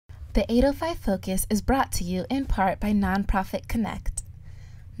The 805 Focus is brought to you in part by Nonprofit Kinect.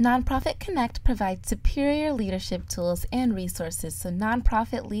 Nonprofit Kinect provides superior leadership tools and resources so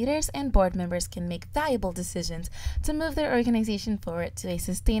nonprofit leaders and board members can make valuable decisions to move their organization forward to a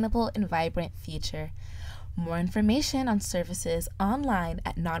sustainable and vibrant future. More information on services online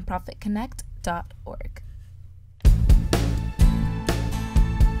at nonprofitconnect.org.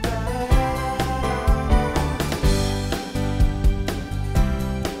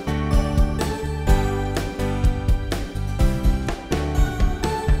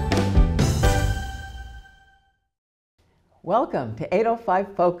 Welcome to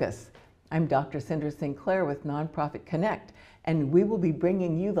 805 Focus. I'm Dr. Cynder Sinclair with Nonprofit Kinect, and we will be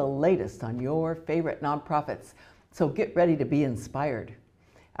bringing you the latest on your favorite nonprofits, so get ready to be inspired.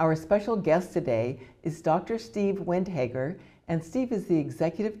 Our special guest today is Dr. Steve Windhager, and Steve is the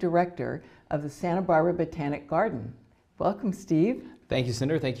Executive Director of the Santa Barbara Botanic Garden. Welcome, Steve. Thank you,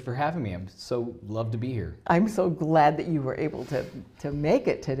 Cynder. Thank you for having me. I'm so love to be here. I'm so glad that you were able to make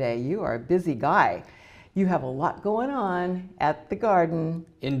it today. You are a busy guy. You have a lot going on at the garden.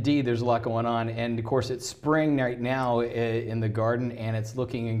 Indeed, there's a lot going on, and of course it's spring right now in the garden, and it's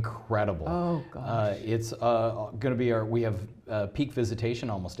looking incredible. Oh gosh! It's going to be we have peak visitation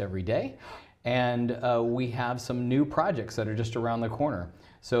almost every day, and we have some new projects that are just around the corner.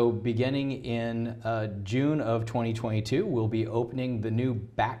 So beginning in June of 2022, we'll be opening the new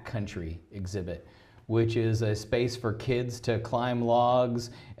Backcountry exhibit, which is a space for kids to climb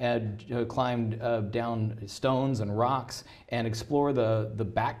logs and climb down stones and rocks and explore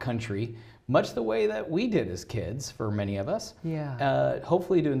the backcountry, much the way that we did as kids for many of us. Yeah.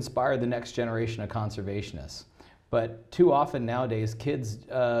 Hopefully to inspire the next generation of conservationists. But too often nowadays, kids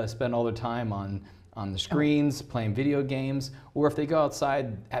spend all their time on the screens, playing video games, or if they go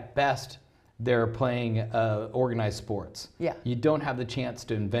outside, at best, they're playing organized sports. Yeah. You don't have the chance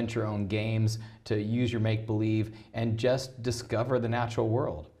to invent your own games, to use your make-believe, and just discover the natural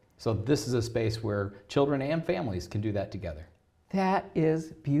world. So this is a space where children and families can do that together. That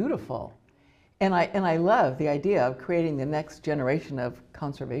is beautiful. And I love the idea of creating the next generation of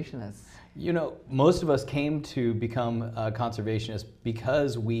conservationists. You know, most of us came to become conservationists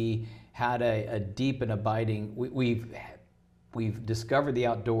because we had a deep and abiding, we've discovered the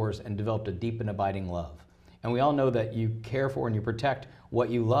outdoors and developed a deep and abiding love. And we all know that you care for and you protect what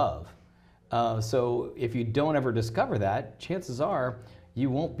you love. So if you don't ever discover that, chances are you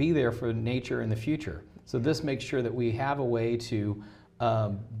won't be there for nature in the future. So this makes sure that we have a way to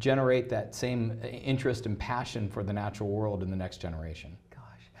generate that same interest and passion for the natural world in the next generation.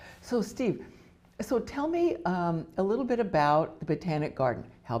 Gosh. So Steve, so tell me a little bit about the Botanic Garden,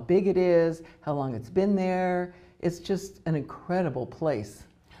 how big it is, how long it's been there. It's just an incredible place.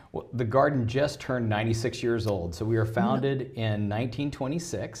 Well, the garden just turned 96 years old. So we were founded in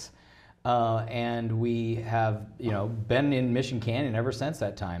 1926, and we have been in Mission Canyon ever since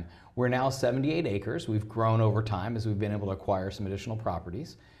that time. We're now 78 acres. We've grown over time as we've been able to acquire some additional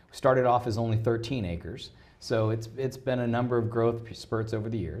properties. We started off as only 13 acres, so it's been a number of growth spurts over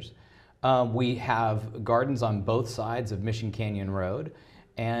the years. We have gardens on both sides of Mission Canyon Road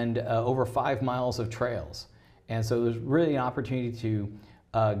and over 5 miles of trails. And so there's really an opportunity to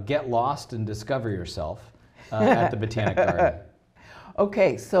get lost and discover yourself at the Botanic Garden.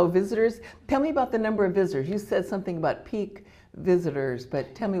 Okay, so visitors, tell me about the number of visitors. You said something about peak visitors,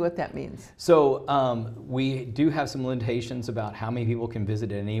 but tell me what that means. So we do have some limitations about how many people can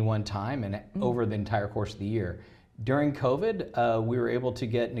visit at any one time and over the entire course of the year. During COVID, we were able to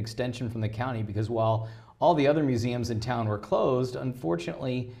get an extension from the county because while all the other museums in town were closed,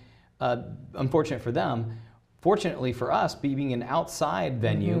 unfortunately for them, fortunately for us, being an outside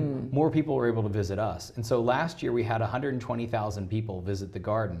venue, more people were able to visit us. And so last year we had 120,000 people visit the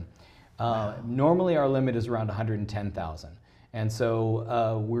garden. Wow. Normally our limit is around 110,000. And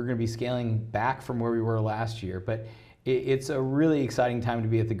so we're going to be scaling back from where we were last year. But it's a really exciting time to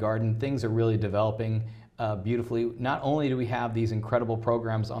be at the garden. Things are really developing beautifully. Not only do we have these incredible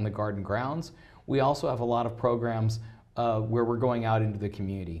programs on the garden grounds, we also have a lot of programs where we're going out into the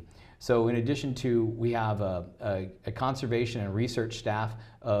community. So in addition to, we have a conservation and research staff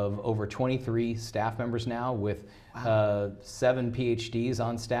of over 23 staff members now with 7 PhDs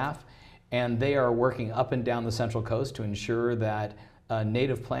on staff. And they are working up and down the Central Coast to ensure that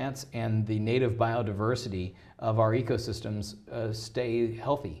native plants and the native biodiversity of our ecosystems stay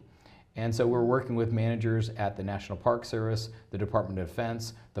healthy. And so we're working with managers at the National Park Service, the Department of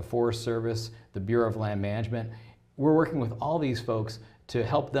Defense, the Forest Service, the Bureau of Land Management. We're working with all these folks to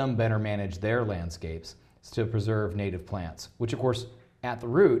help them better manage their landscapes to preserve native plants, which of course at the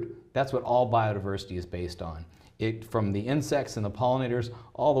root, that's what all biodiversity is based on, from the insects and the pollinators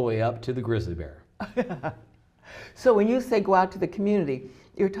all the way up to the grizzly bear. So when you say go out to the community,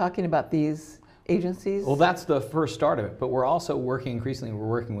 you're talking about these agencies? Well, that's the first start of it, but we're also working increasingly, we're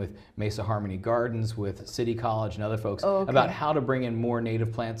working with Mesa Harmony Gardens, with City College and other folks about how to bring in more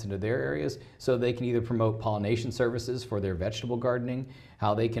native plants into their areas so they can either promote pollination services for their vegetable gardening,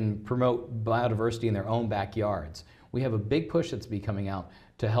 how they can promote biodiversity in their own backyards. We have a big push that's coming out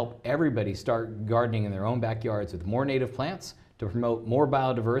to help everybody start gardening in their own backyards with more native plants to promote more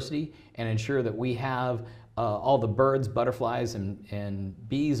biodiversity and ensure that we have all the birds, butterflies, and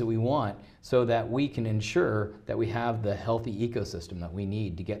bees that we want so that we can ensure that we have the healthy ecosystem that we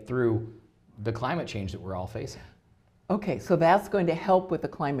need to get through the climate change that we're all facing. Okay, so that's going to help with the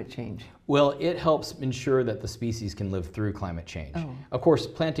climate change. Well, it helps ensure that the species can live through climate change. Of course,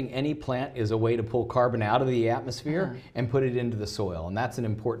 planting any plant is a way to pull carbon out of the atmosphere and put it into the soil, and that's an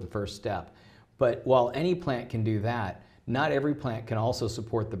important first step. But while any plant can do that, not every plant can also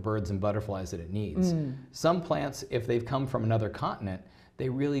support the birds and butterflies that it needs. Some plants, if they've come from another continent, they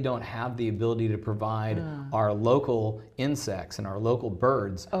really don't have the ability to provide our local insects and our local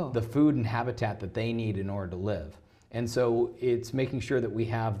birds the food and habitat that they need in order to live. And so it's making sure that we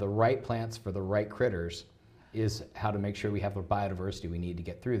have the right plants for the right critters is how to make sure we have the biodiversity we need to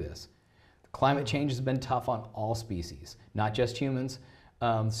get through this. Climate change has been tough on all species, not just humans.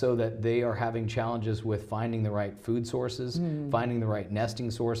 So that they are having challenges with finding the right food sources, finding the right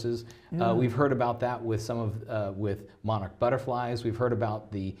nesting sources. We've heard about that with some of with monarch butterflies. We've heard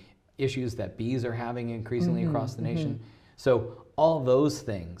about the issues that bees are having increasingly across the nation. So all those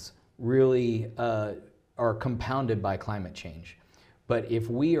things really are compounded by climate change. But if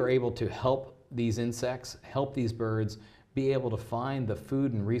we are able to help these insects, help these birds be able to find the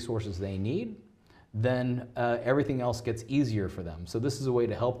food and resources they need, then everything else gets easier for them. So this is a way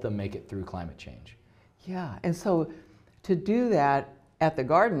to help them make it through climate change. Yeah, and so to do that at the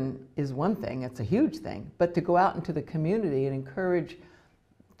garden is one thing, it's a huge thing, but to go out into the community and encourage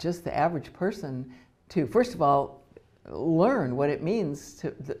just the average person to, first of all, learn what it means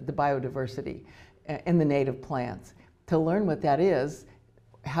to the biodiversity in the native plants, to learn what that is,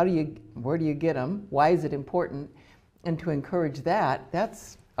 where do you get them, why is it important, and to encourage that,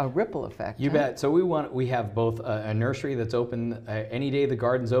 that's a ripple effect. You bet. So we have both a nursery that's open any day the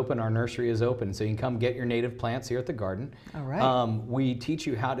garden's open. Our nursery is open, so you can come get your native plants here at the garden. All right. We teach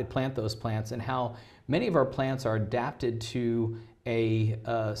you how to plant those plants and how many of our plants are adapted to a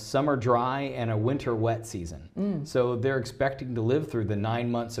summer dry and a winter wet season. So they're expecting to live through the 9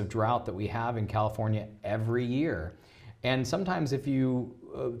 months of drought that we have in California every year. And sometimes if you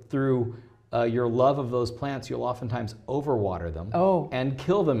through your love of those plants, you'll oftentimes overwater them and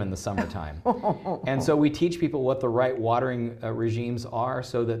kill them in the summertime. And so we teach people what the right watering regimes are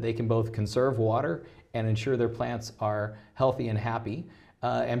so that they can both conserve water and ensure their plants are healthy and happy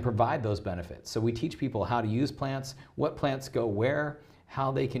and provide those benefits. So we teach people how to use plants, what plants go where,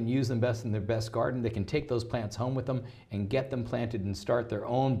 how they can use them best in their best garden. They can take those plants home with them and get them planted and start their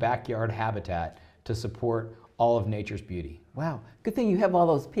own backyard habitat to support all of nature's beauty. Wow, good thing you have all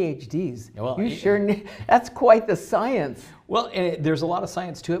those PhDs. Well, you sure, that's quite the science. Well, and there's a lot of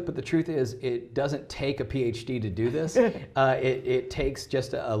science to it, but the truth is it doesn't take a PhD to do this. It takes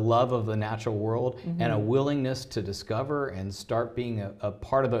just a love of the natural world and a willingness to discover and start being a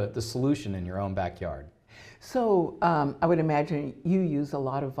part of the solution in your own backyard. So I would imagine you use a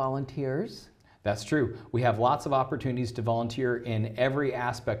lot of volunteers. That's true. We have lots of opportunities to volunteer in every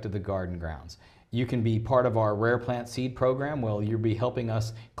aspect of the garden grounds. You can be part of our Rare Plant Seed program where you'll be helping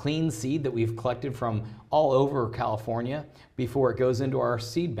us clean seed that we've collected from all over California before it goes into our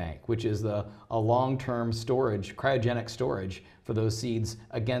seed bank, which is a long-term storage, cryogenic storage for those seeds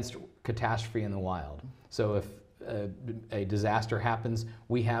against catastrophe in the wild. So if a disaster happens,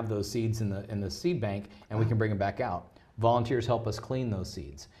 we have those seeds in the seed bank and we can bring them back out. Volunteers help us clean those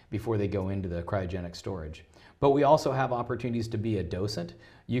seeds before they go into the cryogenic storage. But we also have opportunities to be a docent.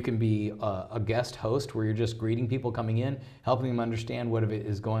 You can be a guest host where you're just greeting people coming in, helping them understand what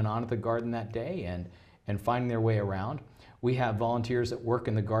is going on at the garden that day and finding their way around. We have volunteers that work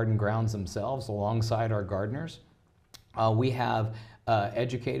in the garden grounds themselves alongside our gardeners. We have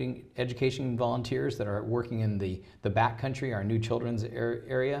education volunteers that are working in the backcountry, our new children's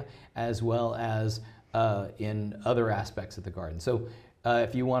area, as well as in other aspects of the garden. So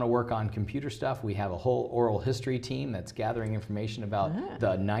if you want to work on computer stuff, we have a whole oral history team that's gathering information about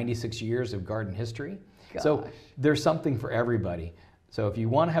the 96 years of garden history. Gosh. So there's something for everybody. So if you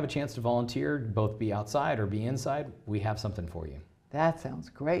want to have a chance to volunteer, both be outside or be inside, we have something for you. That sounds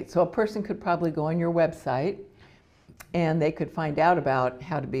great. So a person could probably go on your website and they could find out about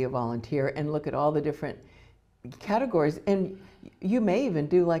how to be a volunteer and look at all the different categories, and you may even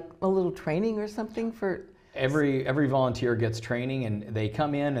do like a little training or something for... Every volunteer gets training, and they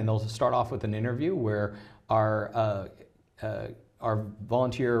come in and they'll start off with an interview where our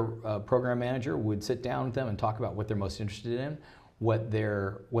volunteer program manager would sit down with them and talk about what they're most interested in, what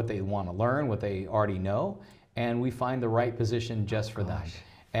they want to learn, what they already know, and we find the right position just for them.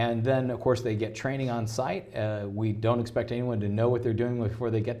 And then, of course, they get training on site. We don't expect anyone to know what they're doing before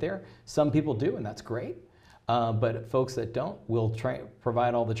they get there. Some people do, and that's great. But folks that don't, we'll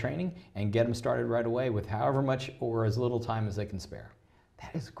provide all the training and get them started right away with however much or as little time as they can spare.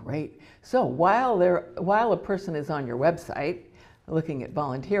 That is great. So while a person is on your website looking at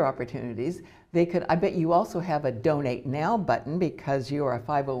volunteer opportunities, they could, I bet you also have a Donate Now button because you're a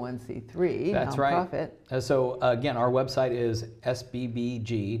 501c3 That's nonprofit. Right. So again, our website is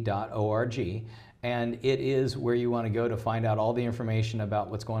sbbg.org. And it is where you want to go to find out all the information about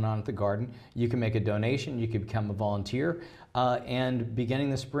what's going on at the garden. You can make a donation, you can become a volunteer, and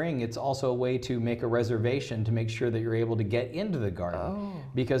beginning the spring, it's also a way to make a reservation to make sure that you're able to get into the garden.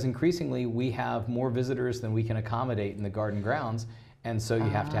 Because increasingly, we have more visitors than we can accommodate in the garden grounds, and so you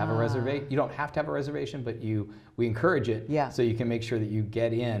have to have a reservation. You don't have to have a reservation, but we encourage it so you can make sure that you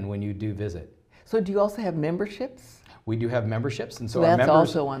get in when you do visit. So do you also have memberships? We do have memberships, and so that's our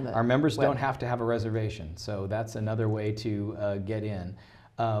members, also on the our members don't have to have a reservation. So that's another way to get in.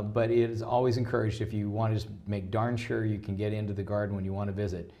 But it is always encouraged, if you want to just make darn sure you can get into the garden when you want to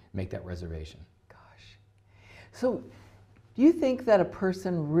visit, make that reservation. Gosh. So do you think that a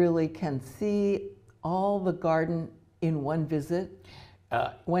person really can see all the garden in one visit?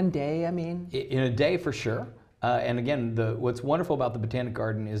 One day, I mean? In a day, for sure. And again, what's wonderful about the Botanic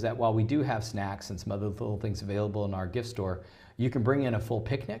Garden is that while we do have snacks and some other little things available in our gift store, you can bring in a full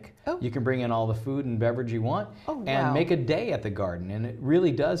picnic. You can bring in all the food and beverage you want and make a day at the garden. And it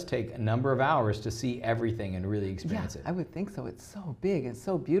really does take a number of hours to see everything and really experience it. I would think so. It's so big and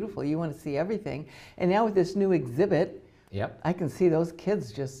so beautiful. You want to see everything. And now with this new exhibit, I can see those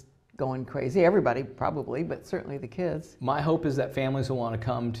kids just going crazy. Everybody probably, but certainly the kids. My hope is that families will want to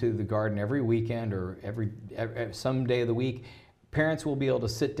come to the garden every weekend or some day of the week. Parents will be able to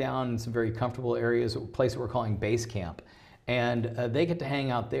sit down in some very comfortable areas, a place that we're calling base camp. And they get to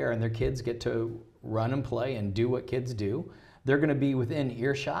hang out there, and their kids get to run and play and do what kids do. They're going to be within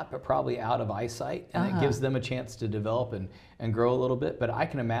earshot, but probably out of eyesight, and it gives them a chance to develop and grow a little bit. But I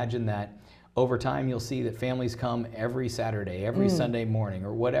can imagine that over time, you'll see that families come every Saturday, every Sunday morning,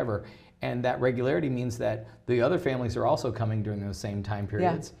 or whatever. And that regularity means that the other families are also coming during those same time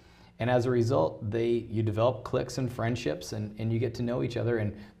periods. And as a result, you develop cliques and friendships, and you get to know each other.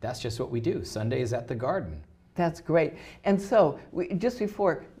 And that's just what we do. Sundays at the garden. That's great. And so, just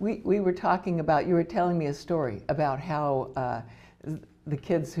before, we were talking about, you were telling me a story about how the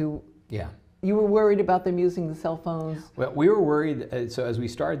kids who... You were worried about them using the cell phones? Well, we were worried, so as we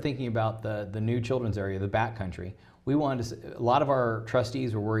started thinking about the new children's area, the backcountry, we wanted to, a lot of our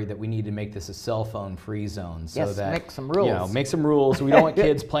trustees were worried that we need to make this a cell phone free zone. So that, make some rules. You know, make some rules. We don't want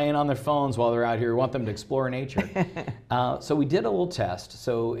kids playing on their phones while they're out here. We want them to explore nature. So we did a little test.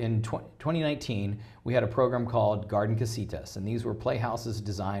 So in 2019, we had a program called Garden Casitas, and these were playhouses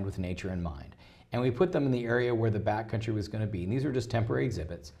designed with nature in mind. And we put them in the area where the backcountry was going to be. And these were just temporary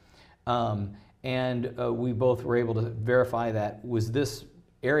exhibits. We both were able to verify that was this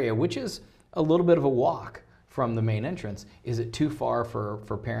area, which is a little bit of a walk from the main entrance, is it too far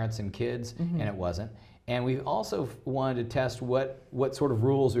for parents and kids? And it wasn't. And we also wanted to test what sort of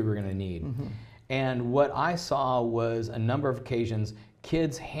rules we were going to need. And what I saw was a number of occasions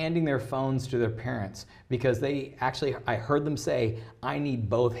kids handing their phones to their parents because I heard them say, "I need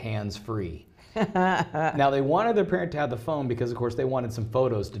both hands free." Now, they wanted their parent to have the phone because, of course, they wanted some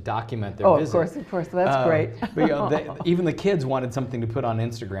photos to document their visit. Of course, that's great. But, you know, even the kids wanted something to put on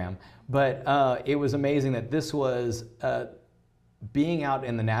Instagram. But it was amazing that this was being out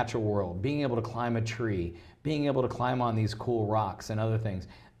in the natural world, being able to climb a tree, being able to climb on these cool rocks and other things.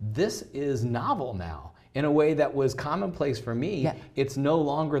 This is novel now in a way that was commonplace for me. It's no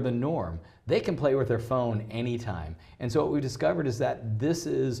longer the norm. They can play with their phone anytime. And so what we discovered is that this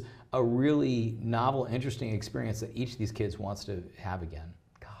is a really novel, interesting experience that each of these kids wants to have again.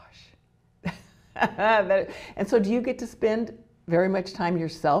 Gosh. And so do you get to spend very much time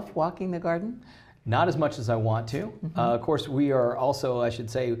yourself walking the garden? Not as much as I want to. Of course, we are also, I should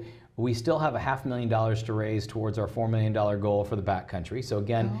say, we still have $500,000 to raise towards our $4 million goal for the backcountry. So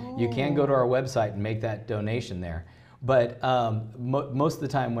again, you can go to our website and make that donation there. But most of the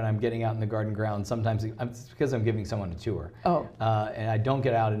time when I'm getting out in the garden grounds, sometimes it's because I'm giving someone a tour. And I don't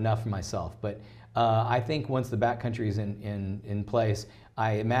get out enough for myself. But I think once the backcountry is in place,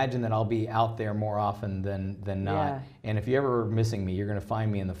 I imagine that I'll be out there more often than not. Yeah. And if you're ever missing me, you're going to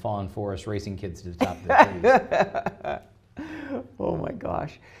find me in the fallen forest racing kids to the top of the trees. Oh my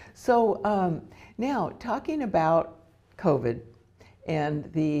gosh. So now talking about COVID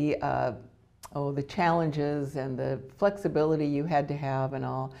and the challenges and the flexibility you had to have and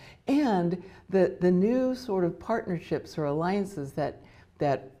all, and the new sort of partnerships or alliances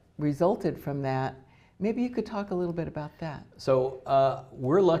that resulted from that. Maybe you could talk a little bit about that. So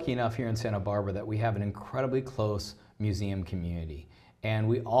we're lucky enough here in Santa Barbara that we have an incredibly close museum community, and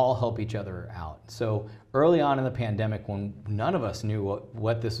we all help each other out. So early on in the pandemic, when none of us knew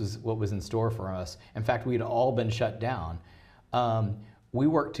what was in store for us, in fact, we'd all been shut down, we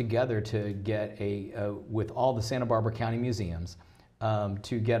worked together to get with all the Santa Barbara County museums,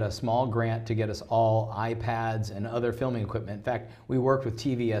 to get a small grant to get us all iPads and other filming equipment. In fact, we worked with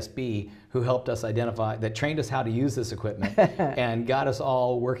TVSB, who helped us trained us how to use this equipment and got us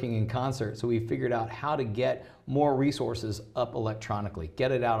all working in concert. So we figured out how to get more resources up electronically,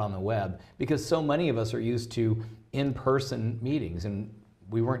 get it out on the web, because so many of us are used to in-person meetings, and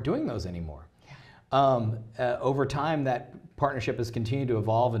we weren't doing those anymore. Over time, that partnership has continued to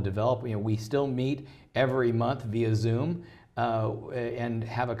evolve and develop. We still meet every month via Zoom, and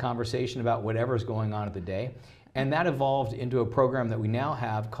have a conversation about whatever's going on at the day. And that evolved into a program that we now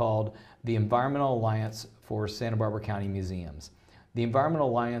have called the Environmental Alliance for Santa Barbara County Museums. The Environmental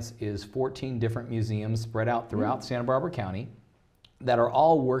Alliance is 14 different museums spread out throughout Santa Barbara County that are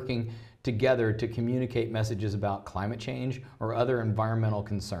all working together to communicate messages about climate change or other environmental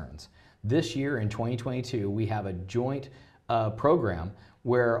concerns. This year, in 2022, we have a joint program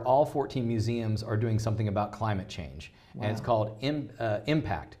where all 14 museums are doing something about climate change. Wow. And it's called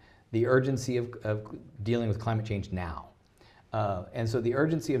Impact, the urgency of dealing with climate change now. And so the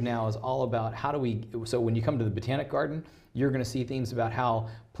urgency of now is all about so when you come to the Botanic Garden, you're going to see themes about how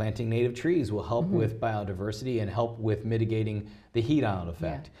planting native trees will help with biodiversity and help with mitigating the heat island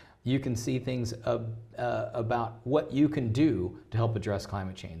effect. Yeah. You can see things about what you can do to help address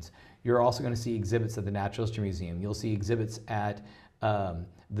climate change. You're also going to see exhibits at the Natural History Museum. You'll see exhibits at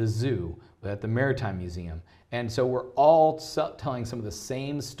the zoo, at the Maritime Museum. And so we're all telling some of the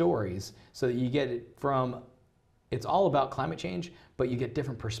same stories so that you get it from, it's all about climate change, but you get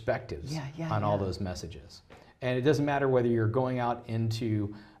different perspectives on all those messages. And it doesn't matter whether you're going out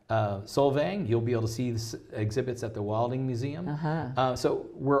into Solvang, you'll be able to see exhibits at the Wilding Museum. So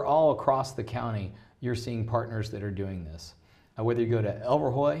we're all across the county, you're seeing partners that are doing this. Whether you go to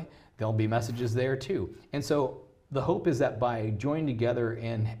Elverhoy, there'll be messages there too. And so the hope is that by joining together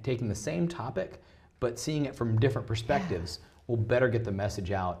and taking the same topic, but seeing it from different perspectives, we'll better get the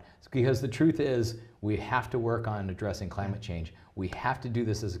message out. Because the truth is, we have to work on addressing climate change. We have to do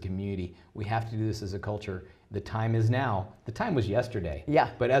this as a community. We have to do this as a culture. The time is now. The time was yesterday.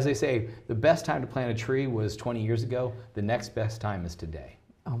 Yeah. But as they say, the best time to plant a tree was 20 years ago. The next best time is today.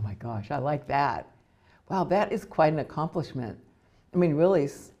 Oh my gosh, I like that. Wow, that is quite an accomplishment. I mean, really,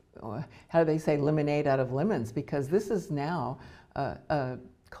 how do they say lemonade out of lemons? Because this is now a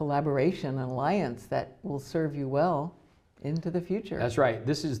collaboration, an alliance that will serve you well into the future. That's right.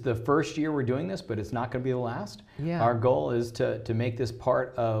 This is the first year we're doing this, but it's not going to be the last. Yeah. Our goal is to make this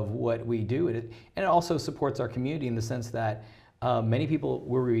part of what we do. And it also supports our community in the sense that many people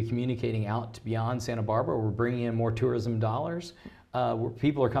will be communicating out beyond Santa Barbara. We're bringing in more tourism dollars. Where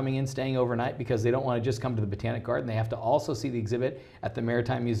people are coming in, staying overnight because they don't want to just come to the Botanic Garden. They have to also see the exhibit at the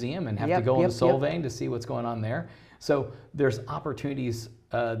Maritime Museum and have to go into Solvang to see what's going on there. So there's opportunities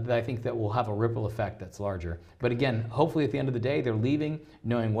that I think that will have a ripple effect that's larger. But again, hopefully at the end of the day, they're leaving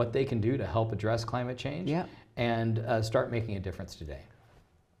knowing what they can do to help address climate change and start making a difference today.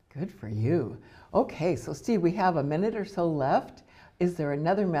 Good for you. Okay, so Steve, we have a minute or so left. Is there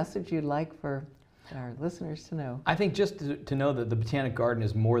another message you'd like for our listeners to know? I think just to know that the Botanic Garden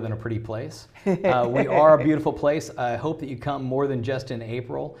is more than a pretty place. We are a beautiful place. I hope that you come more than just in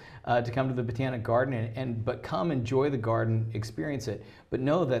April to come to the Botanic Garden, but come enjoy the garden, experience it, but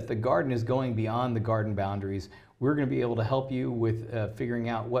know that the garden is going beyond the garden boundaries. We're going to be able to help you with figuring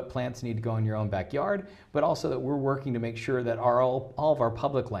out what plants need to go in your own backyard, but also that we're working to make sure that all of our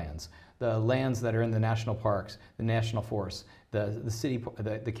public lands, the lands that are in the national parks, the national forests,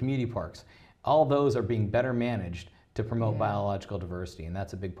 the community parks, all those are being better managed to promote biological diversity, and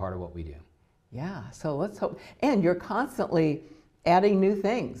that's a big part of what we do. Yeah, so let's hope. And you're constantly adding new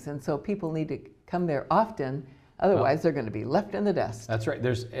things, and so people need to come there often, otherwise they're going to be left in the dust. That's right.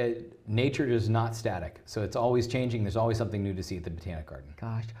 Nature is not static, so it's always changing. There's always something new to see at the Botanic Garden.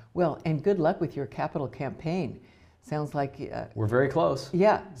 Gosh, well, and good luck with your capital campaign. Sounds like... we're very close.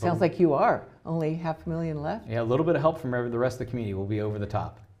 Yeah, sounds like you are. only 500,000 left. Yeah, a little bit of help from the rest of the community will be over the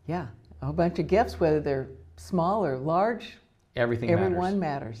top. Yeah, a whole bunch of gifts, whether they're small or large. Everyone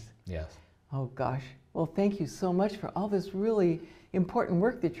matters. Yes. Oh gosh. Well, thank you so much for all this really important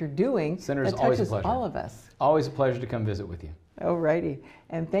work that you're doing. Cynder, that always a touches pleasure. all of us. Always a pleasure to come visit with you. Alrighty.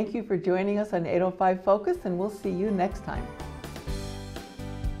 And thank you for joining us on 805 Focus, and we'll see you next time.